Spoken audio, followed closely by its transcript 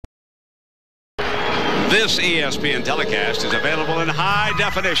This ESPN telecast is available in high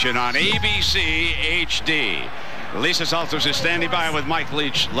definition on ABC HD. Lisa Salters is standing by with Mike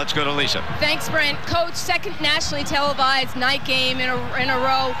Leach. Let's go to Lisa. Thanks, Brent. Coach, second nationally televised night game in a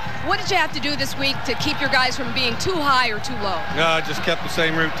row. What did you have to do this week to keep your guys from being too high or too low? I just kept the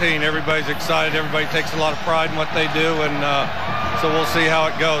same routine. Everybody's excited. Everybody takes a lot of pride in what they do, and so we'll see how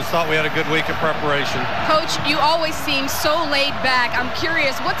it goes. Thought we had a good week of preparation. Coach, you always seem so laid back. I'm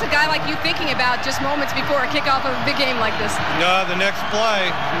curious, what's a guy like you thinking about just moments before a kickoff of a big game like this? The next play,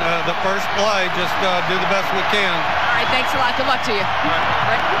 the first play, just do the best we can. All right, thanks a lot. Good luck to you.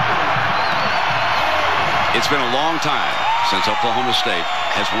 It's been a long time since Oklahoma State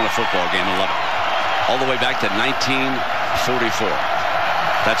has won a football game in Lubbock, all the way back to 1944.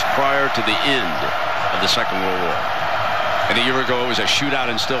 That's prior to the end of the Second World War. And a year ago, it was a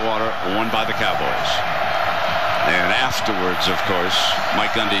shootout in Stillwater won by the Cowboys. And afterwards, of course,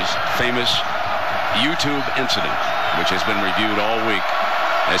 Mike Gundy's famous YouTube incident, which has been reviewed all week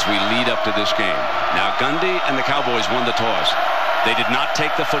as we lead up to this game. Now, Gundy and the Cowboys won the toss. They did not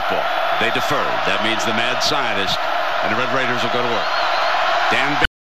take the football. They deferred. That means the mad scientist and the Red Raiders will go to work. Dan